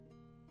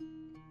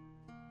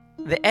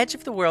The Edge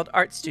of the World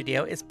Art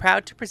Studio is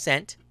proud to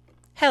present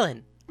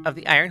Helen of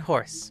the Iron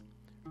Horse,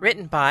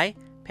 written by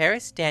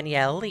Paris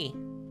Danielle Lee.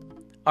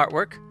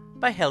 Artwork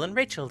by Helen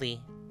Rachel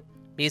Lee.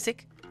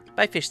 Music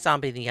by Fish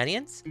Zombie the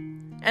Onions.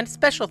 And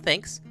special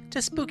thanks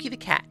to Spooky the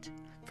Cat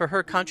for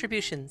her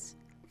contributions,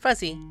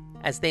 fuzzy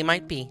as they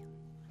might be.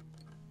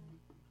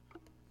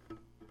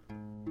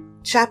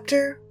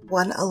 Chapter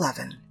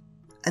 111.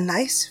 A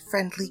Nice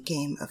Friendly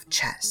Game of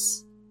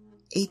Chess.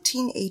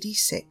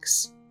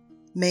 1886.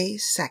 May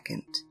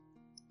 2nd.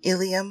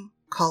 Ilium,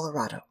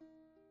 Colorado.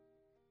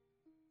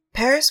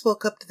 Paris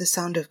woke up to the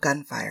sound of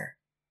gunfire.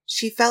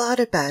 She fell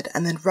out of bed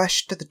and then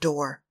rushed to the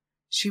door.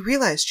 She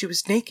realized she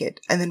was naked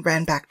and then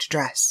ran back to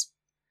dress.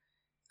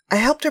 I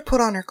helped her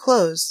put on her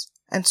clothes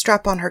and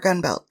strap on her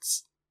gun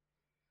belts.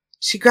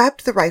 She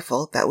grabbed the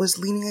rifle that was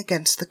leaning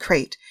against the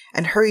crate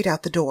and hurried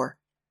out the door.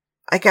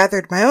 I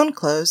gathered my own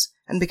clothes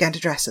and began to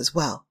dress as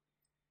well.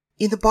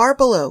 In the bar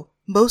below,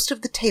 most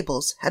of the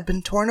tables had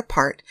been torn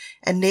apart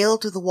and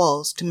nailed to the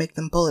walls to make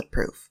them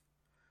bulletproof.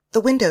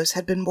 The windows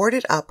had been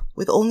boarded up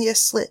with only a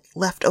slit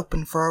left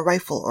open for a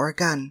rifle or a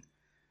gun.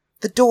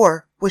 The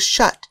door was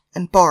shut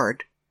and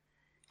barred.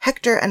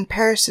 Hector and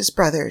Paris's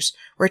brothers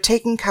were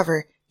taking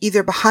cover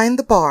either behind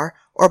the bar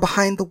or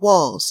behind the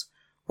walls,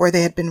 where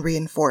they had been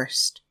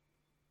reinforced.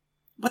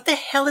 "What the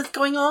hell is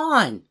going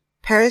on?"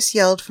 Paris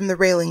yelled from the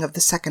railing of the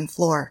second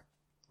floor.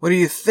 "What do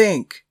you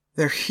think?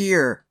 They're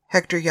here,"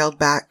 Hector yelled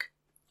back.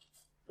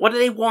 "What do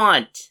they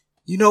want?"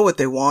 "You know what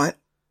they want."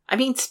 "I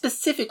mean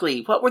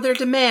specifically, what were their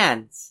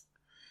demands?"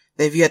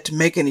 "They've yet to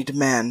make any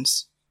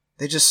demands.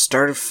 They just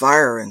started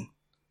firing."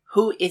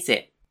 "Who is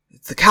it?"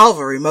 "It's the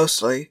cavalry,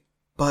 mostly.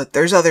 But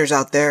there's others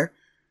out there.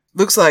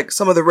 Looks like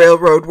some of the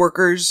railroad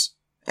workers.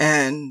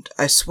 And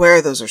I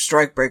swear those are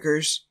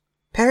strikebreakers."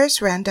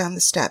 Paris ran down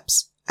the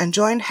steps and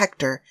joined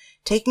Hector,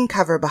 taking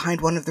cover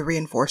behind one of the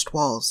reinforced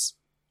walls.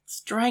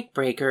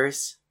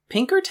 "Strikebreakers?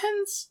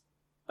 Pinkertons?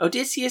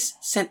 Odysseus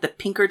sent the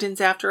Pinkertons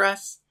after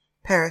us?"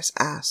 Paris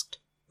asked.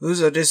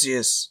 "Who's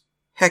Odysseus?"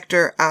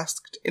 Hector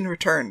asked in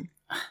return.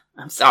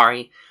 "I'm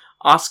sorry.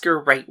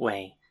 Oscar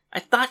Rightway. I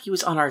thought he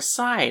was on our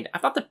side. I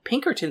thought the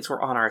Pinkertons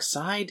were on our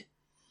side."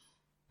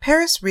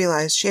 Paris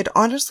realized she had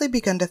honestly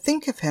begun to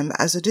think of him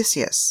as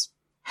Odysseus.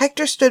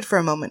 Hector stood for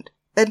a moment,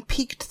 then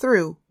peeked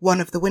through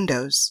one of the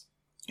windows.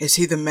 "Is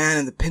he the man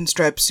in the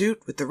pinstripe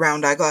suit with the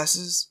round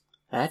eyeglasses?"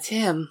 "That's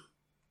him."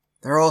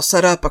 "They're all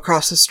set up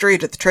across the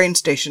street at the train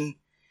station.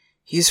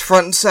 He's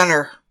front and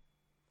center."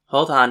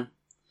 "Hold on.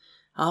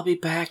 I'll be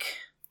back."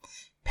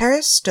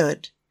 Paris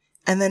stood,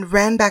 and then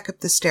ran back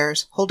up the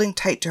stairs, holding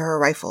tight to her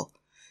rifle.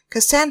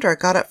 Cassandra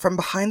got up from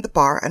behind the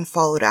bar and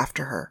followed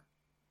after her.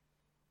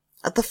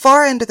 At the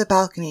far end of the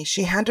balcony,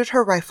 she handed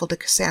her rifle to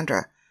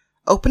Cassandra,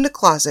 opened a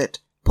closet,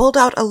 pulled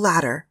out a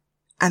ladder,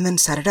 and then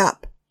set it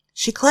up.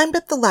 She climbed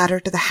up the ladder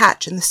to the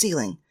hatch in the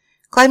ceiling.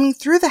 Climbing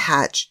through the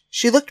hatch,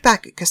 she looked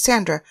back at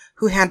Cassandra,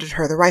 who handed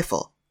her the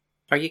rifle.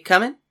 "Are you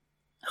coming?"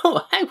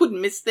 "Oh, I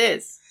wouldn't miss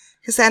this,"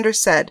 Cassandra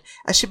said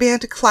as she began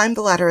to climb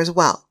the ladder as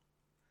well.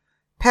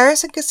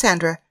 Paris and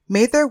Cassandra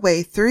made their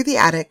way through the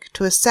attic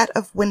to a set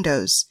of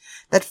windows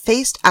that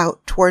faced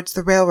out towards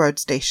the railroad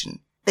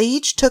station. They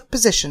each took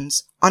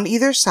positions on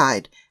either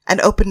side and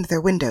opened their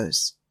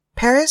windows.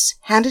 Paris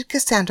handed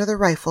Cassandra the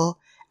rifle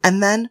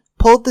and then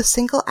pulled the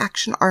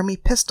single-action army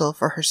pistol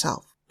for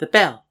herself. "The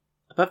bell,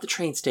 above the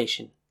train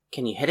station.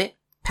 Can you hit it?"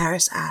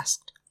 Paris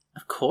asked.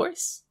 "Of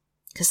course,"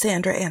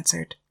 Cassandra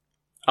answered.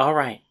 "All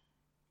right.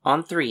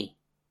 On 3.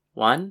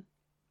 1,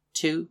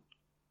 2,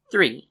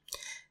 3.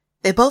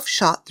 They both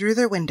shot through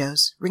their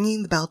windows,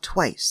 ringing the bell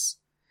twice.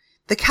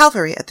 The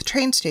cavalry at the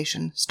train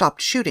station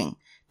stopped shooting,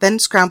 then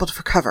scrambled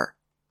for cover.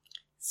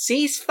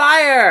 "Cease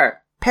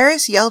fire!"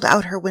 Paris yelled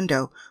out her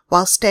window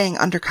while staying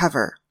under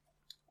cover.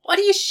 "What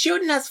are you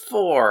shooting us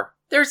for?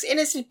 There's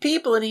innocent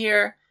people in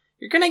here.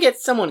 You're gonna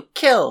get someone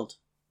killed."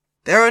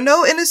 "There are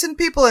no innocent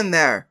people in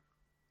there.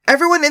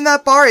 Everyone in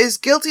that bar is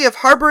guilty of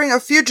harboring a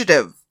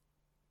fugitive,"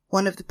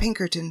 one of the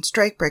Pinkerton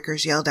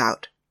strikebreakers yelled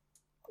out.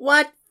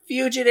 "What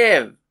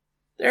fugitive?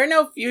 There are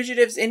no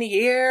fugitives in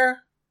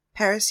here."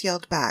 Paris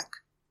yelled back.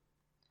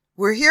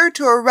 "We're here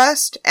to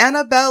arrest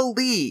Annabelle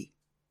Lee."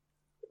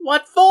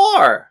 "What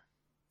for?"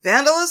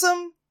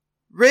 "Vandalism,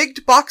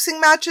 rigged boxing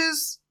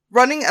matches,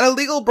 running an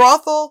illegal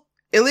brothel,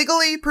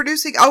 illegally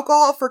producing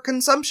alcohol for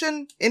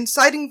consumption,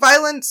 inciting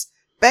violence,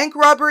 bank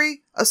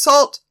robbery,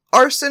 assault,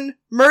 arson,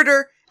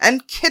 murder,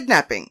 and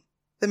kidnapping,"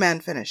 the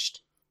man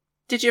finished.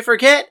 "Did you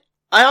forget?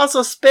 I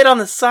also spit on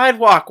the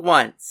sidewalk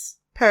once,"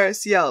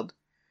 Paris yelled.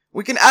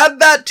 "We can add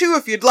that too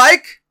if you'd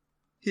like,"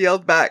 he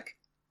yelled back.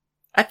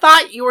 "I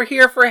thought you were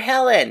here for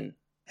Helen."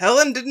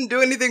 "Helen didn't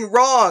do anything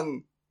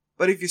wrong.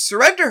 But if you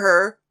surrender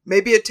her,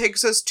 maybe it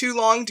takes us too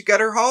long to get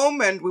her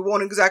home and we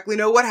won't exactly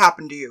know what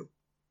happened to you."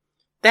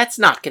 "That's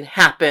not gonna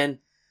happen."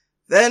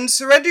 "Then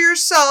surrender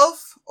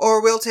yourself,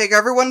 or we'll take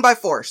everyone by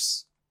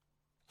force."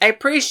 "I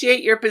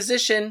appreciate your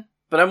position,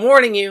 but I'm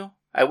warning you.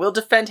 I will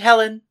defend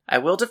Helen. I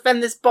will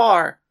defend this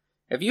bar.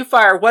 If you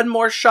fire one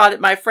more shot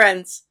at my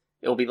friends,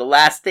 it will be the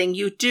last thing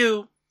you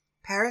do."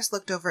 Paris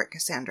looked over at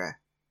Cassandra.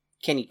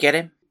 Can you get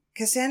him?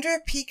 Cassandra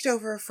peeked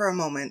over for a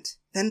moment,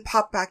 then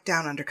popped back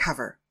down under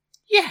cover.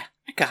 Yeah,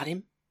 I got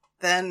him.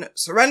 Then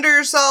surrender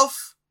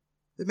yourself,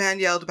 the man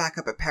yelled back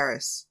up at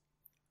Paris.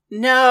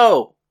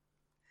 No!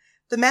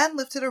 The man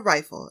lifted a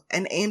rifle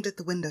and aimed at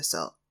the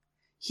windowsill.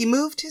 He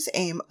moved his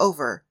aim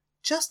over,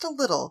 just a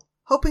little,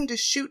 hoping to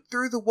shoot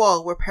through the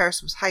wall where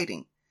Paris was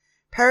hiding.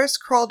 Paris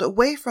crawled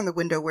away from the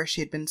window where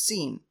she had been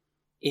seen.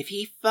 If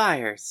he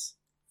fires,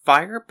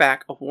 fire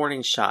back a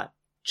warning shot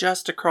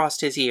just across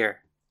his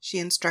ear, she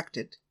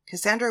instructed.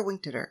 Cassandra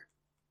winked at her.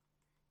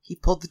 He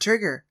pulled the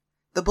trigger.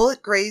 The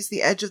bullet grazed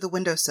the edge of the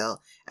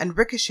windowsill and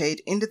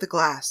ricocheted into the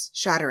glass,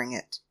 shattering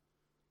it.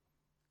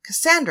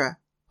 Cassandra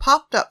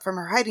popped up from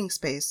her hiding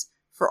space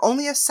for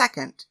only a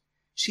second.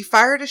 She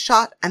fired a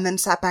shot and then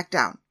sat back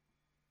down.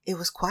 It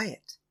was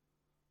quiet.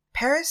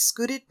 Paris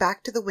scooted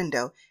back to the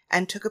window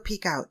and took a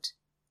peek out.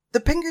 The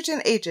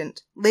Pinkerton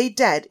agent lay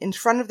dead in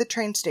front of the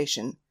train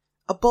station,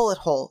 a bullet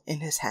hole in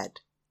his head.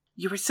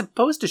 You were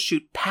supposed to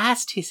shoot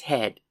past his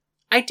head.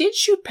 I did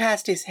shoot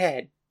past his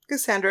head,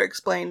 Cassandra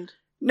explained.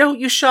 No,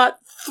 you shot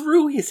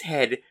through his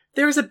head.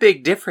 There's a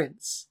big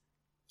difference.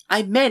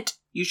 I meant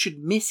you should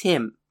miss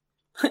him.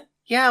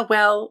 Yeah,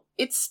 well,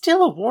 it's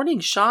still a warning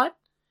shot.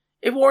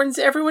 It warns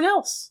everyone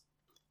else.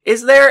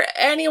 Is there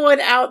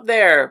anyone out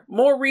there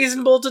more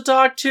reasonable to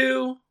talk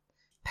to?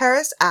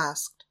 Paris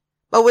asked,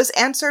 but was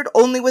answered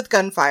only with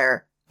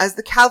gunfire, as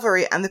the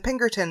cavalry and the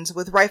Pinkertons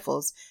with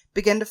rifles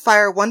began to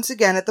fire once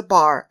again at the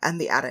bar and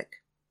the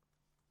attic.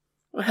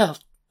 Well,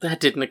 that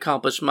didn't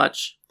accomplish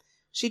much,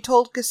 she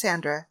told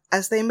Cassandra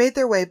as they made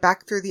their way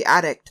back through the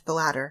attic to the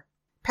ladder.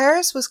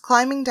 Paris was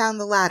climbing down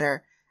the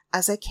ladder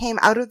as I came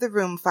out of the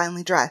room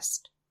finely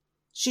dressed.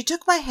 She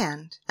took my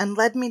hand and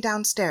led me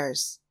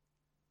downstairs,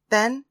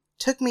 then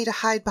took me to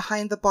hide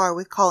behind the bar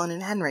with Colin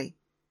and Henry.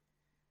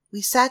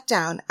 We sat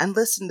down and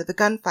listened to the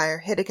gunfire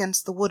hit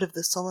against the wood of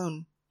the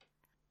saloon.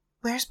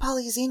 "Where's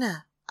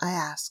Polyxena?" I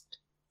asked.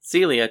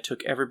 Celia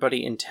took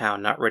everybody in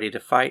town not ready to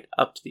fight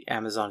up to the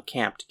Amazon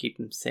camp to keep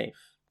them safe,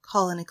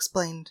 Colin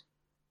explained.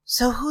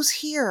 "So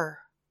who's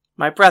here?"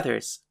 My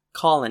brothers,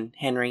 Colin,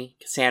 Henry,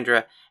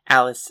 Cassandra,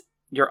 Alice,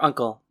 your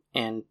uncle,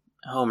 and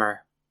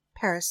Homer,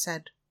 Paris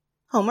said.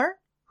 "Homer?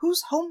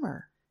 Who's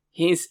Homer?"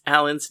 He's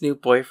Alan's new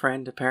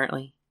boyfriend,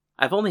 apparently.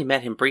 I've only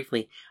met him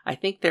briefly. I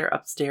think they're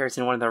upstairs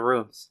in one of their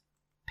rooms.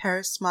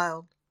 Paris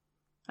smiled.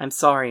 I'm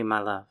sorry, my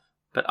love,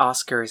 but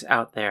Oscar is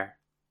out there.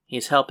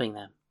 He's helping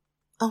them.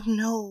 "Oh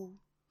no,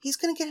 he's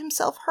gonna get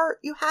himself hurt.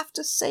 You have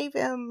to save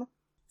him."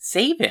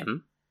 Save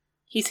him?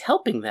 He's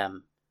helping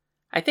them.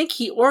 I think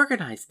he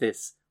organized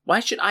this. Why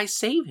should I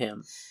save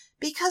him?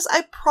 "Because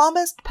I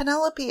promised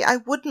Penelope I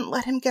wouldn't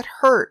let him get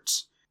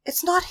hurt.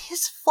 It's not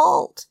his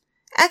fault.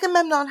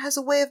 Agamemnon has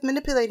a way of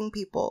manipulating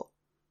people.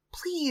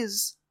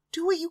 Please,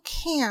 do what you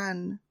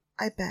can,"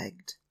 I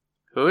begged.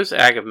 Who's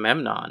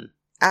Agamemnon?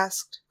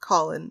 Asked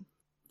Colin.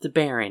 The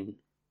Baron.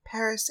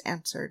 Paris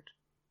answered.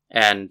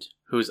 And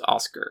who's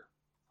Oscar?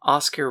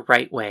 Oscar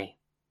Rightway.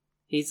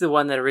 He's the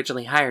one that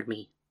originally hired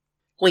me.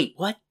 Wait,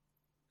 what?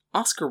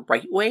 Oscar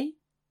Rightway?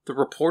 The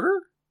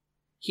reporter?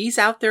 He's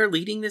out there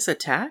leading this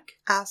attack?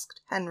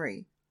 Asked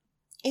Henry.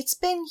 "It's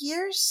been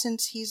years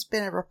since he's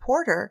been a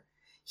reporter.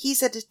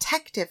 He's a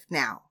detective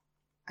now,"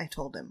 I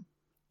told him.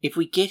 If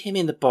we get him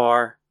in the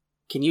bar,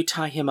 can you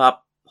tie him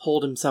up,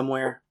 hold him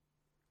somewhere?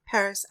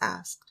 Paris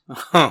asked.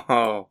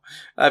 Oh,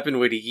 I've been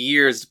waiting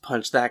years to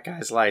punch that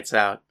guy's lights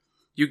out.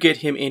 You get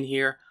him in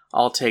here,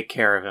 I'll take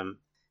care of him.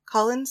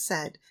 Colin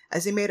said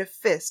as he made a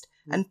fist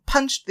and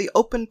punched the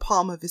open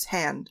palm of his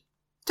hand.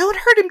 "Don't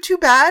hurt him too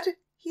bad.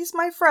 He's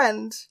my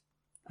friend,"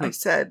 I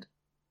said.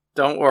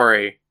 Don't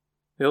worry.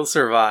 He'll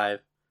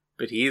survive,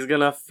 but he's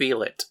gonna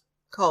feel it.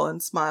 Colin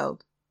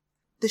smiled.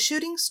 The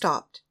shooting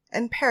stopped,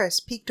 and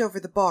Paris peeked over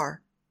the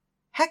bar.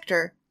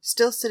 Hector,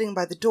 still sitting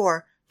by the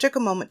door, took a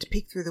moment to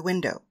peek through the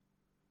window.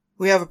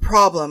 "We have a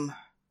problem,"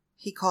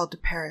 he called to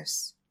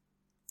Paris.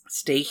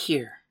 Stay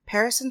here.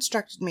 Paris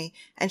instructed me,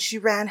 and she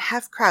ran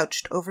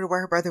half-crouched over to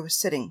where her brother was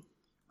sitting.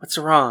 What's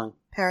wrong?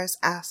 Paris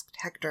asked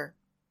Hector.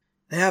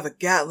 "They have a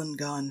Gatling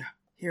gun,"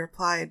 He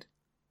replied.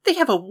 They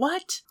have a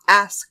what?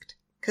 Asked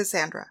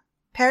Cassandra.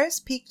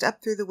 Paris peeked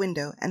up through the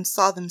window and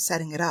saw them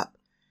setting it up.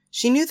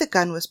 She knew the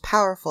gun was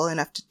powerful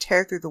enough to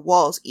tear through the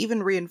walls,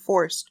 even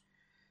reinforced.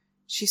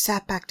 She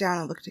sat back down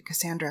and looked at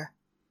Cassandra.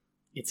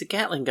 It's a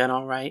Gatling gun,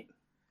 all right.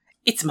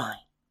 It's mine.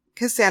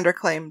 Cassandra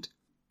claimed.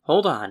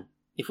 Hold on.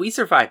 If we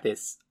survive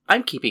this,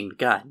 I'm keeping the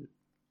gun.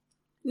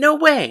 No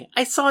way!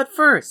 I saw it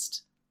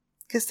first!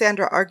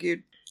 Cassandra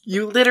argued.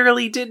 You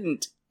literally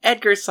didn't.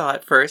 Edgar saw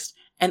it first,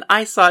 and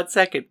I saw it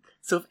second.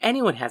 So if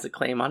anyone has a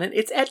claim on it,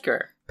 it's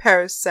Edgar.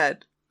 Paris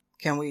said.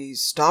 "Can we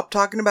stop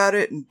talking about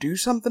it and do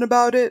something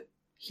about it?"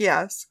 He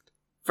asked.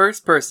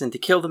 First person to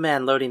kill the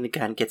man loading the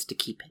gun gets to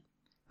keep it.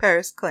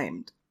 Paris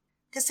claimed.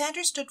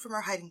 Cassandra stood from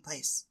her hiding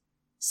place,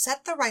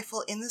 set the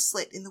rifle in the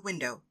slit in the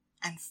window,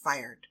 and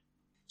fired.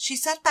 She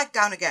sat back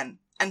down again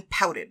and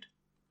pouted.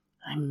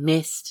 I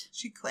missed,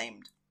 she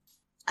claimed.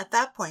 At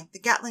that point, the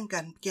Gatling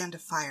gun began to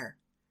fire.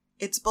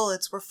 Its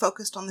bullets were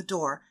focused on the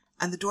door,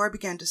 and the door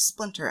began to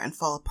splinter and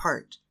fall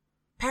apart.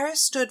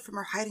 Paris stood from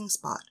her hiding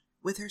spot.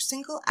 With her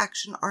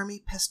single-action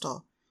army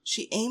pistol,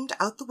 she aimed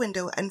out the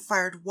window and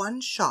fired one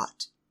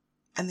shot,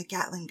 and the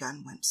Gatling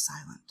gun went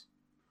silent.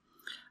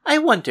 I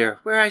wonder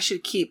where I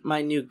should keep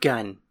my new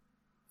gun.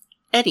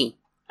 Eddie,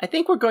 I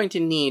think we're going to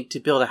need to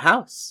build a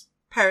house.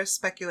 Paris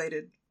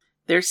speculated.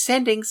 They're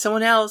sending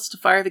someone else to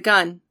fire the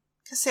gun.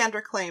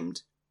 Cassandra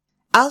claimed.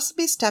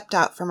 Alcibi stepped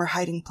out from her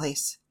hiding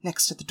place,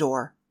 next to the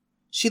door.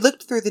 She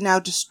looked through the now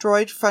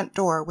destroyed front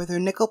door with her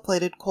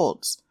nickel-plated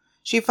Colts.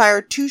 She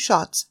fired 2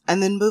 shots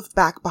and then moved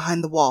back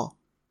behind the wall.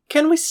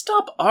 Can we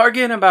stop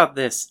arguing about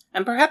this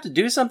and perhaps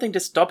do something to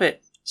stop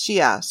it?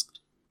 She asked.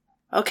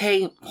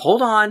 Okay,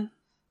 hold on.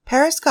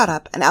 Paris got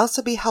up and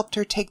Alcibi helped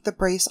her take the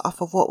brace off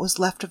of what was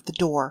left of the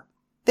door.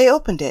 They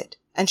opened it,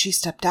 and she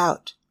stepped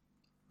out.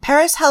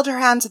 Paris held her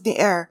hands in the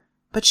air,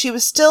 but she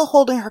was still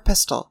holding her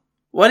pistol.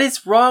 What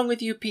is wrong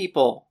with you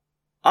people?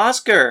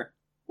 Oscar,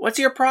 what's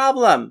your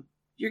problem?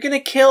 You're gonna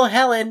kill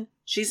Helen.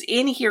 She's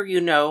in here,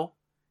 you know.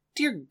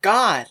 Dear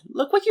God,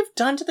 look what you've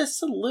done to the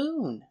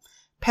saloon.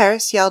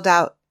 Paris yelled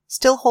out,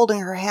 still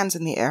holding her hands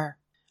in the air.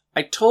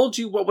 I told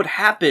you what would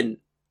happen.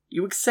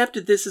 You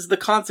accepted this as the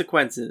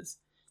consequences.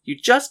 You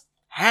just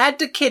had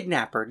to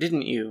kidnap her,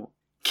 didn't you?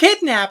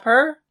 Kidnap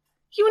her?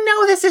 You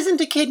know this isn't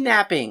a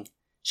kidnapping.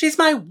 She's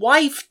my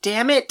wife,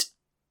 damn it.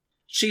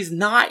 She's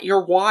not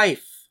your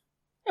wife.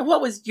 And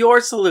what was your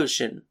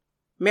solution?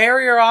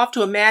 Marry her off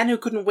to a man who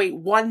couldn't wait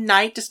one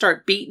night to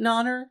start beating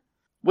on her?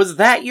 Was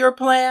that your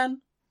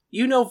plan?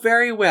 You know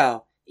very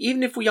well,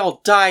 even if we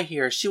all die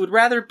here, she would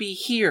rather be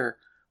here,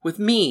 with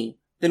me,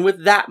 than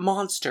with that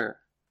monster.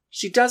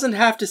 She doesn't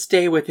have to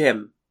stay with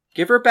him.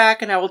 Give her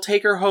back and I will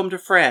take her home to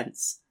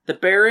France. The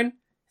Baron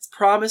has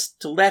promised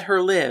to let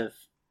her live.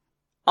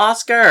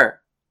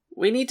 Oscar,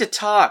 we need to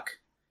talk.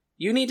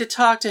 You need to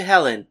talk to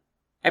Helen.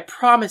 I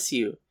promise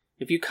you,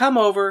 if you come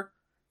over,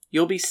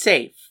 you'll be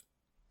safe.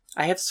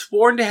 I have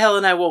sworn to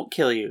Helen I won't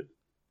kill you.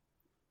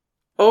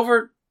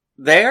 Over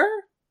there?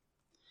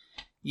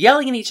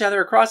 Yelling at each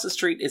other across the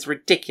street is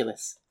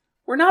ridiculous.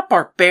 We're not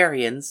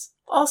barbarians.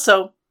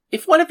 Also,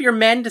 if one of your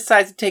men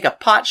decides to take a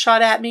pot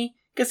shot at me,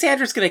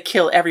 Cassandra's gonna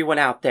kill everyone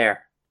out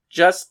there.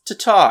 Just to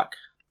talk.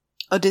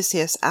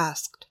 Odysseus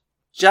asked.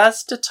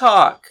 Just to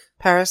talk.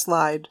 Paris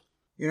lied.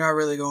 You're not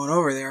really going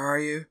over there, are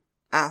you?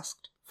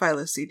 Asked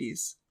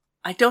Philocides.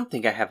 I don't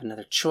think I have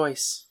another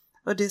choice.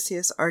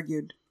 Odysseus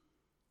argued.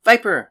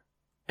 Viper,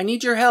 I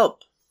need your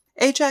help.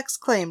 Ajax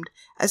claimed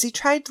as he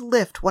tried to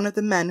lift one of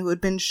the men who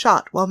had been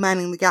shot while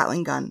manning the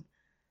Gatling gun.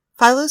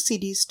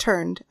 Philocides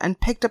turned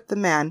and picked up the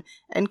man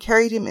and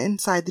carried him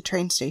inside the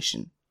train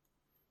station.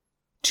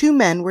 2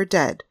 men were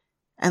dead,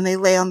 and they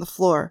lay on the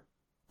floor.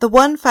 The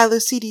one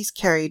Philocides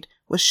carried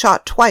was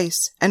shot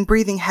twice and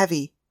breathing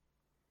heavy.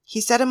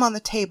 He set him on the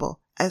table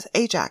as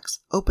Ajax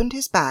opened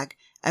his bag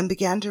and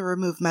began to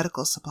remove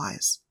medical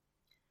supplies.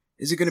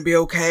 Is he going to be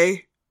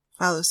okay?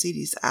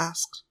 Philocides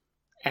asked.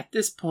 At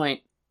this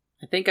point,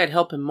 I think I'd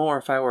help him more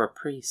if I were a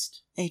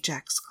priest.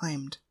 Ajax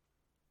claimed.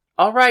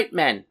 All right,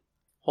 men.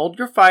 Hold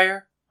your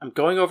fire. I'm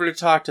going over to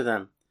talk to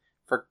them.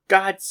 For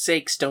God's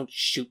sakes, don't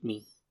shoot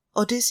me.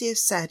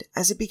 Odysseus said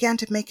as he began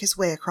to make his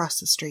way across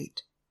the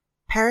street.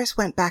 Paris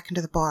went back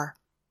into the bar.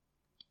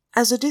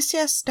 As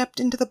Odysseus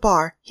stepped into the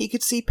bar, he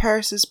could see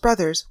Paris's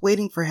brothers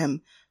waiting for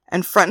him,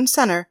 and front and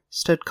center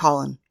stood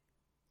Colin.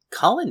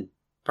 Colin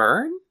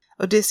Byrne?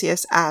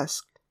 Odysseus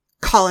asked.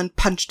 Colin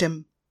punched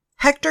him.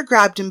 Hector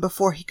grabbed him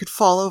before he could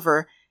fall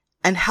over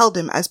and held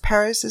him as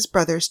Paris's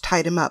brothers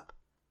tied him up.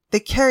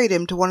 They carried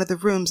him to one of the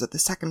rooms at the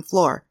 2nd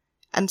floor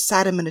and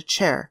sat him in a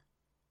chair.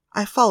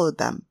 I followed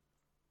them.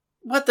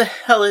 What the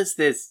hell is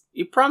this?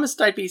 You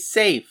promised I'd be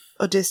safe.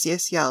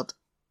 Odysseus yelled.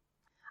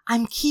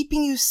 I'm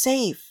keeping you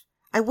safe.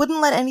 I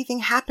wouldn't let anything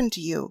happen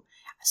to you,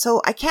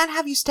 so I can't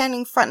have you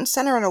standing front and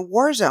center in a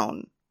war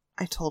zone,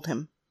 I told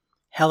him.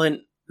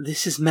 Helen,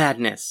 this is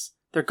madness.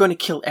 They're going to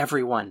kill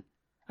everyone.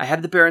 I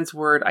have the Baron's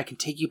word I can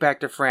take you back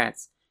to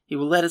France. He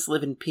will let us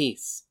live in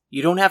peace.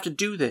 You don't have to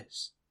do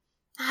this.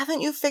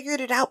 Haven't you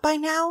figured it out by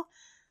now?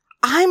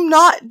 I'm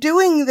not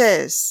doing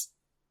this.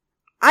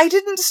 I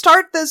didn't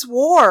start this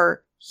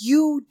war.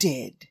 You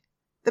did.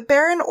 The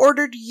Baron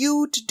ordered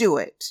you to do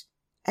it.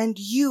 And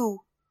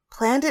you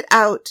planned it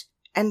out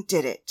and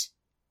did it.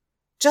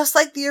 Just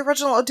like the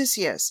original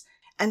Odysseus.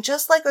 And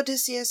just like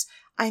Odysseus,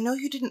 I know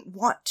you didn't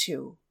want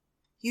to.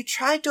 You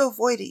tried to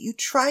avoid it. You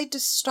tried to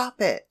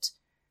stop it.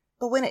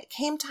 But when it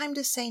came time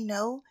to say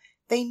no,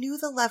 they knew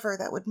the lever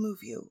that would move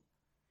you.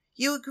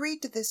 You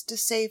agreed to this to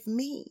save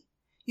me.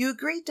 You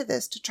agreed to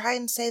this to try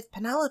and save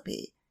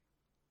Penelope.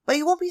 But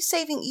you won't be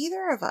saving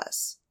either of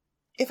us.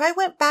 If I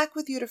went back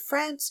with you to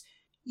France,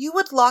 you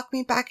would lock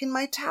me back in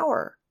my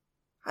tower.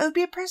 I would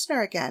be a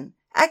prisoner again.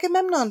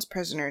 Agamemnon's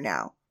prisoner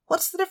now.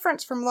 What's the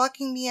difference from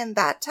locking me in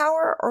that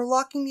tower or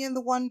locking me in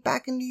the one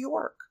back in New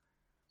York?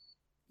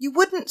 You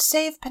wouldn't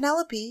save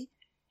Penelope.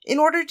 In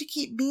order to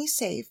keep me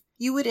safe,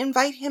 you would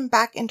invite him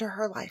back into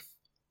her life.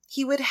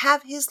 He would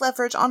have his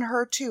leverage on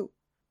her too.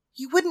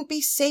 You wouldn't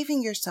be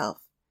saving yourself.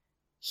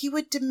 He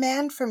would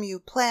demand from you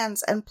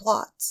plans and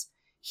plots.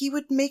 He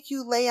would make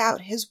you lay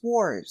out his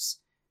wars.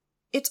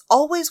 It's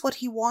always what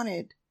he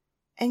wanted,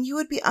 and you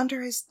would be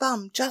under his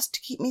thumb just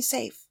to keep me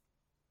safe.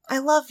 I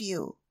love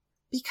you,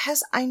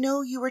 because I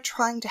know you were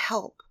trying to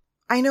help.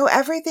 I know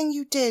everything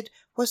you did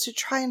was to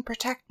try and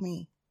protect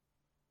me.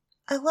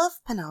 I love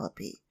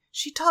Penelope.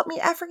 She taught me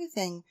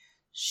everything.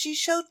 She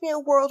showed me a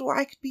world where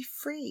I could be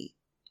free,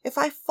 if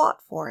I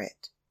fought for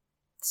it.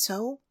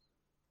 So,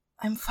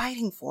 I'm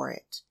fighting for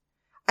it.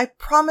 I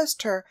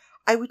promised her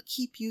I would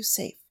keep you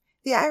safe.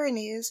 The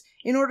irony is,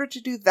 in order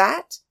to do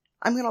that,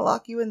 I'm going to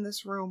lock you in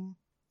this room.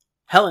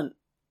 Helen,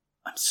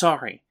 I'm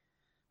sorry,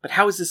 but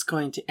how is this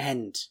going to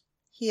end?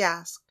 He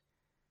asked.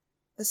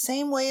 The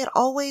same way it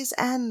always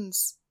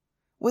ends,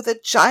 with a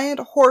giant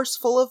horse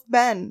full of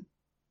men.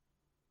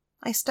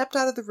 I stepped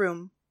out of the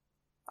room.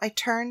 I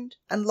turned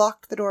and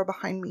locked the door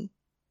behind me.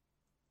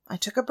 I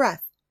took a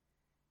breath.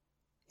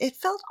 It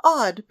felt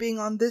odd being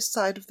on this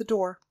side of the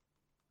door.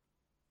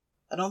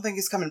 I don't think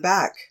he's coming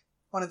back,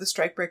 one of the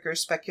strikebreakers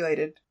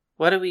speculated.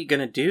 What are we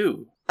gonna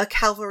do? A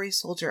cavalry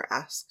soldier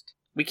asked.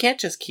 We can't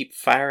just keep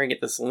firing at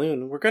the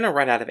saloon. We're gonna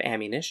run out of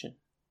ammunition.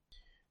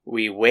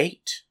 We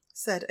wait,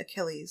 said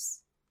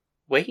Achilles.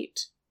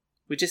 Wait?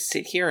 We just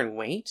sit here and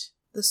wait?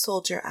 The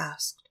soldier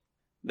asked.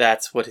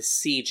 That's what a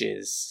siege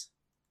is.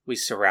 We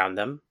surround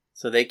them,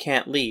 so they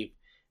can't leave,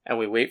 and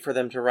we wait for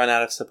them to run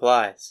out of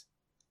supplies.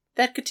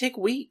 That could take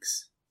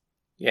weeks.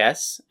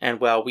 Yes, and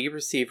while we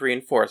receive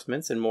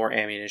reinforcements and more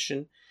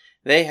ammunition,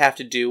 they have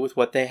to do with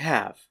what they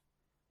have.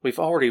 We've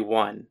already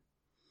won.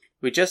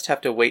 We just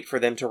have to wait for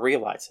them to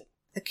realize it.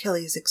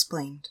 Achilles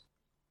explained.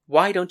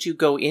 Why don't you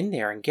go in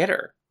there and get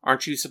her?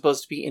 Aren't you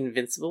supposed to be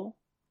invincible?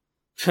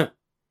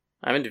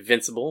 I'm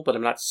invincible, but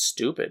I'm not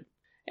stupid.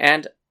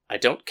 And I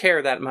don't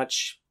care that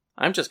much.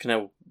 I'm just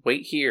gonna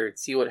wait here and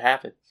see what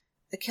happens.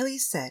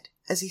 Achilles said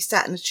as he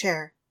sat in a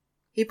chair.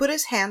 He put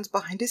his hands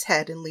behind his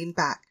head and leaned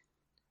back.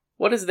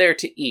 What is there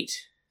to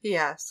eat? He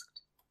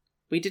asked.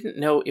 We didn't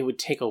know it would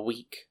take a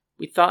week.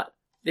 We thought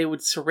they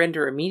would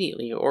surrender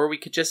immediately, or we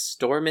could just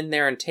storm in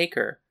there and take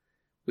her.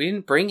 We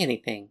didn't bring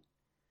anything.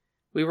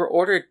 We were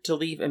ordered to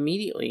leave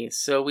immediately,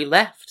 so we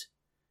left.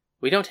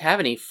 We don't have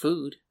any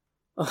food.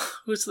 Oh,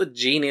 who's the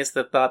genius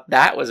that thought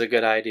that was a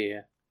good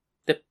idea?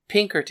 The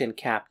Pinkerton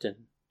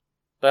captain.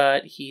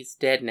 But he's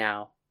dead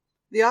now.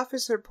 The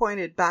officer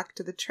pointed back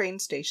to the train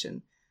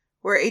station,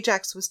 where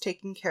Ajax was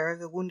taking care of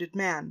the wounded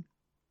man.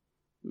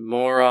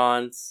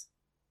 Morons.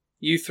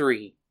 You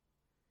three.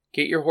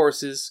 Get your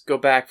horses, go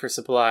back for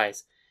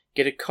supplies.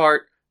 Get a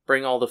cart,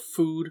 bring all the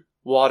food,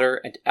 water,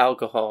 and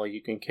alcohol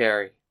you can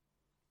carry.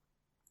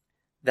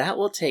 That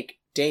will take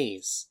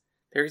days.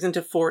 There isn't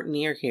a fort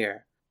near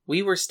here.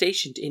 We were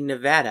stationed in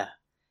Nevada,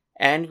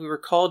 and we were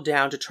called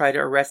down to try to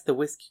arrest the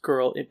whiskey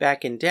girl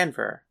back in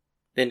Denver.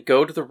 Then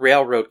go to the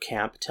railroad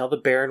camp, tell the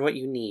Baron what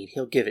you need,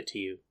 he'll give it to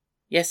you.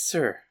 Yes,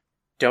 sir.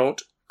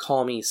 Don't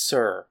call me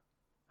sir.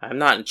 I'm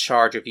not in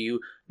charge of you,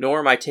 nor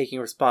am I taking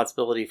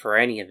responsibility for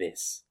any of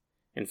this.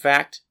 In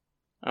fact,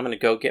 I'm gonna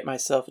go get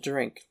myself a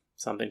drink,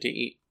 something to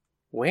eat.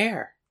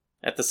 Where?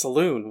 At the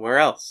saloon, where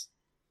else?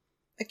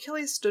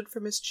 Achilles stood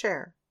from his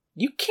chair.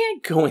 You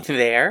can't go in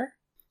there.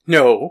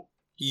 No,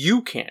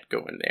 you can't go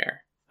in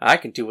there. I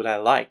can do what I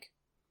like,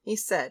 he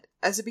said,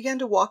 as he began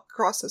to walk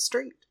across the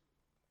street.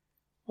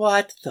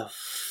 What the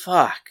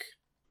fuck?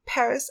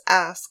 Paris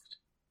asked,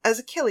 as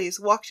Achilles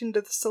walked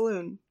into the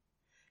saloon.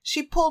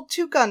 She pulled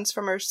 2 guns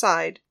from her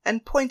side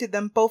and pointed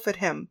them both at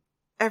him.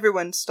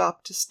 Everyone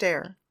stopped to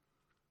stare.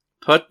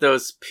 Put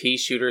those pea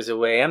shooters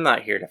away. I'm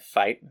not here to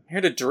fight. I'm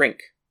here to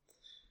drink.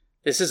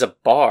 This is a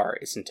bar,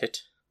 isn't it?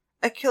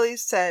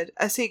 Achilles said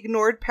as he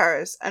ignored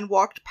Paris and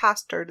walked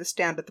past her to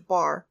stand at the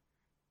bar.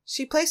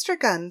 She placed her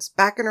guns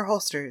back in her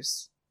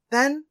holsters,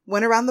 then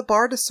went around the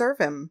bar to serve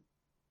him.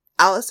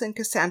 Alice and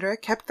Cassandra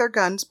kept their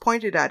guns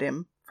pointed at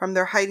him from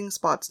their hiding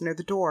spots near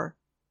the door.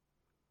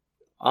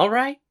 All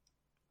right.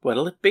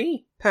 What'll it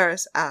be?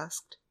 Paris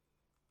asked.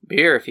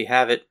 Beer, if you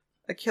have it,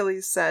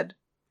 Achilles said.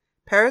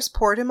 Paris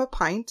poured him a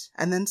pint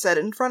and then set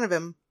it in front of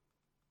him.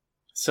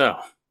 So,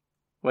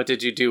 what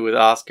did you do with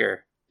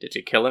Oscar? Did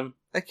you kill him?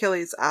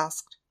 Achilles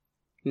asked.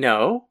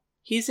 No.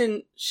 He's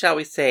in, shall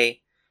we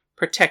say,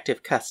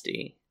 protective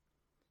custody.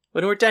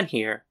 When we're done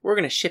here, we're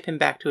going to ship him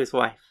back to his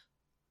wife.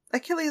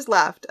 Achilles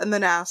laughed and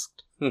then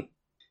asked, Do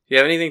you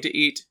have anything to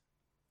eat?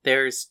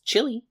 There's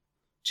chili.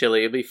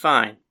 Chili will be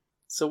fine.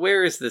 So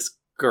where is this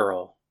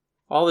girl?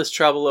 All this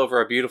trouble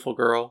over a beautiful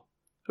girl?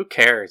 Who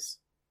cares?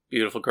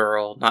 Beautiful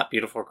girl, not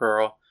beautiful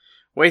girl.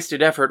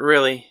 Wasted effort,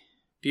 really.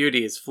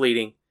 Beauty is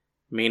fleeting,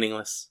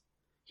 meaningless.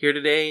 Here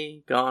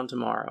today, gone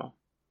tomorrow.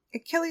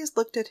 Achilles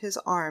looked at his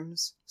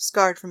arms,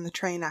 scarred from the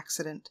train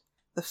accident,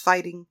 the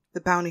fighting,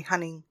 the bounty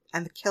hunting,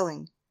 and the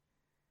killing.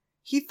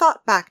 He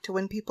thought back to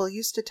when people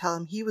used to tell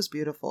him he was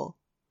beautiful.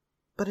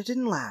 But it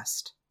didn't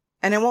last.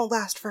 And it won't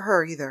last for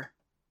her either.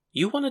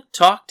 You want to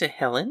talk to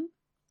Helen?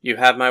 You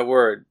have my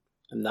word.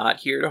 I'm not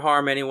here to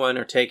harm anyone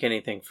or take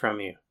anything from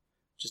you.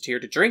 Just here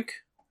to drink,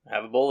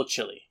 have a bowl of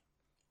chili.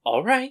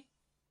 All right.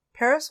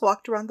 Paris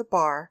walked around the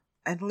bar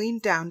and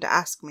leaned down to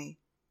ask me,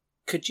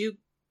 Could you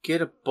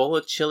get a bowl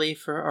of chili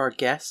for our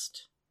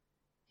guest?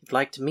 He'd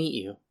like to meet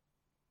you.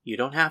 You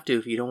don't have to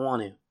if you don't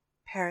want to.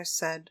 Paris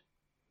said.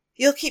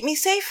 You'll keep me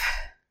safe?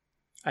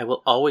 I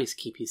will always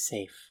keep you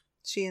safe,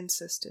 she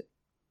insisted.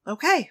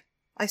 Okay,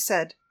 I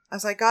said,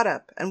 as I got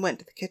up and went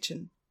to the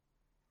kitchen.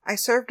 I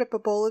served up a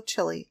bowl of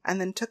chili and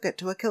then took it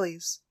to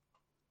Achilles.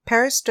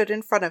 Paris stood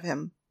in front of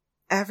him.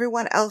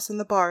 Everyone else in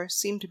the bar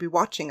seemed to be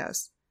watching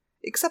us,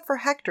 except for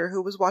Hector,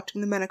 who was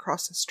watching the men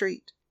across the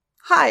street.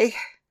 Hi,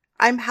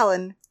 I'm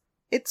Helen.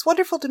 It's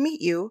wonderful to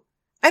meet you.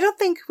 I don't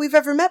think we've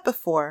ever met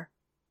before.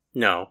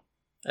 No,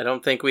 I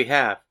don't think we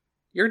have.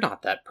 You're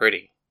not that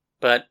pretty.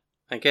 But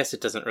I guess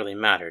it doesn't really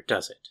matter,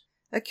 does it?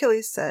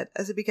 Achilles said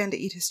as he began to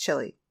eat his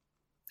chili.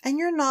 And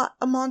you're not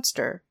a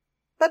monster.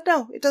 But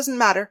no, it doesn't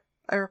matter,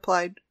 I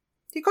replied.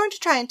 You're going to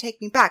try and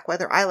take me back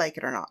whether I like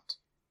it or not.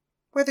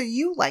 Whether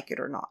you like it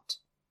or not.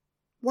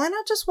 Why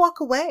not just walk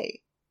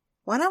away?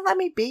 Why not let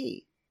me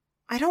be?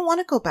 I don't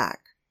want to go back.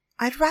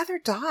 I'd rather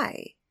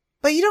die.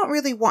 But you don't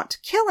really want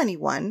to kill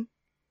anyone.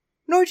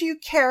 Nor do you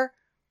care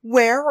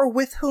where or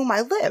with whom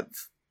I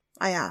live,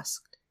 I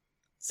asked.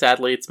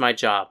 Sadly, it's my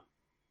job.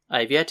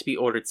 I have yet to be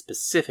ordered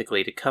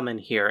specifically to come in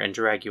here and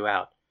drag you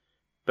out.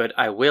 But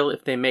I will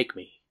if they make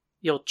me.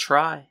 You'll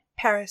try,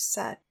 Paris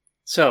said.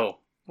 So,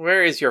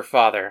 where is your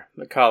father,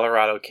 the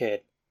Colorado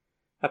kid?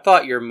 I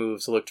thought your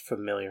moves looked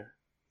familiar.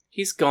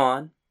 He's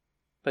gone,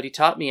 but he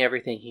taught me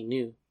everything he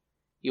knew.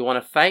 You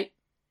want to fight?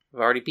 I've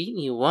already beaten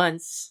you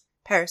once,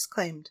 Paris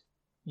claimed.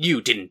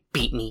 You didn't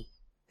beat me.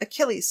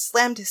 Achilles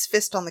slammed his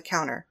fist on the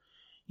counter.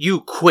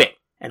 You quit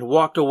and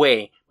walked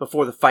away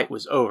before the fight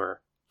was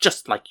over,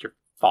 just like your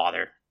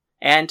father.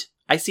 And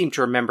I seem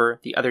to remember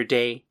the other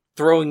day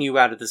throwing you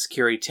out of the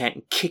security tent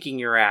and kicking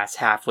your ass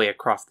halfway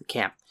across the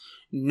camp.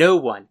 No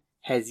one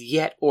has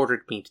yet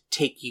ordered me to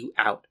take you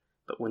out,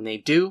 but when they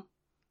do,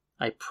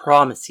 I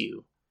promise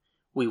you,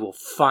 we will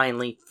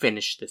finally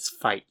finish this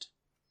fight.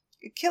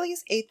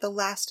 Achilles ate the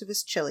last of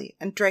his chili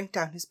and drank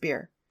down his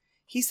beer.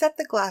 He set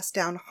the glass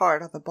down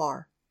hard on the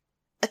bar.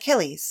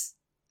 Achilles.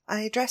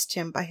 I addressed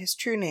him by his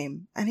true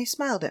name, and he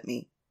smiled at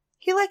me.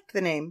 He liked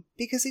the name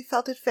because he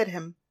felt it fit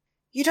him.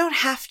 You don't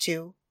have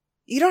to.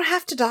 You don't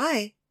have to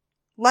die.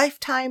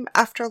 Lifetime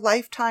after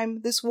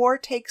lifetime, this war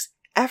takes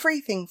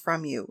everything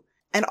from you,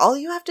 and all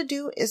you have to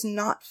do is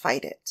not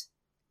fight it.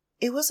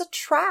 It was a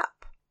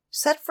trap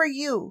set for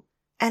you,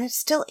 and it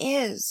still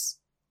is.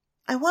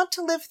 I want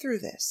to live through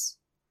this.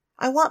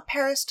 I want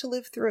Paris to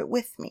live through it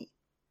with me.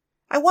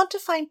 I want to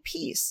find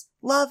peace,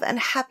 love, and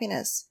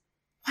happiness.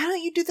 Why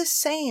don't you do the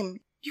same?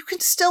 You can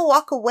still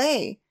walk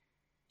away.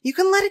 You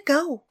can let it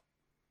go.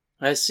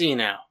 I see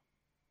now.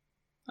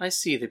 I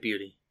see the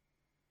beauty.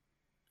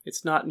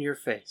 It's not in your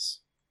face.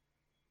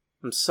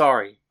 I'm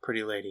sorry,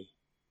 pretty lady.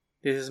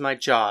 This is my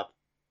job,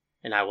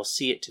 and I will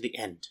see it to the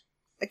end.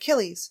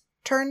 Achilles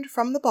turned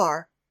from the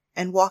bar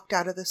and walked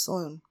out of the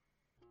saloon.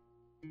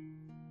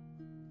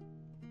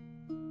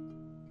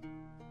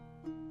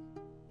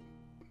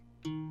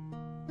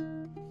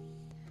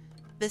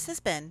 This has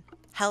been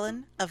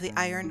Helen of the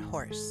Iron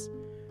Horse,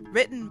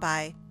 written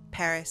by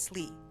Paris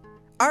Lee,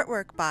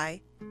 artwork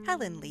by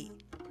Helen Lee,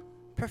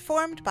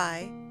 performed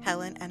by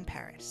Helen and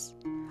Paris.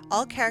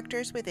 All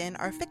characters within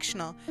are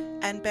fictional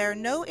and bear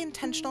no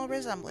intentional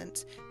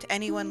resemblance to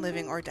anyone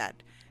living or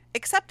dead,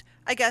 except,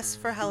 I guess,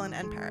 for Helen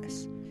and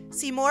Paris.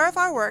 See more of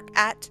our work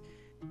at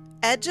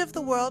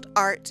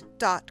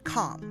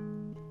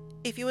edgeoftheworldart.com.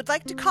 If you would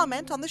like to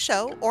comment on the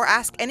show or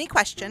ask any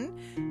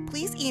question,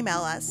 please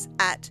email us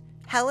at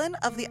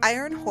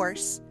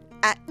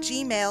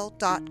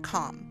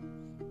helenoftheironhorse@gmail.com.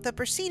 The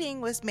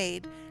proceeding was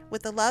made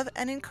with the love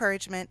and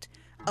encouragement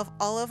of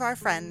all of our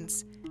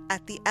friends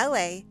at the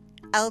LA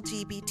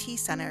LGBT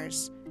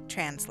Center's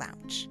Trans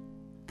Lounge.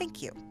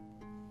 Thank you.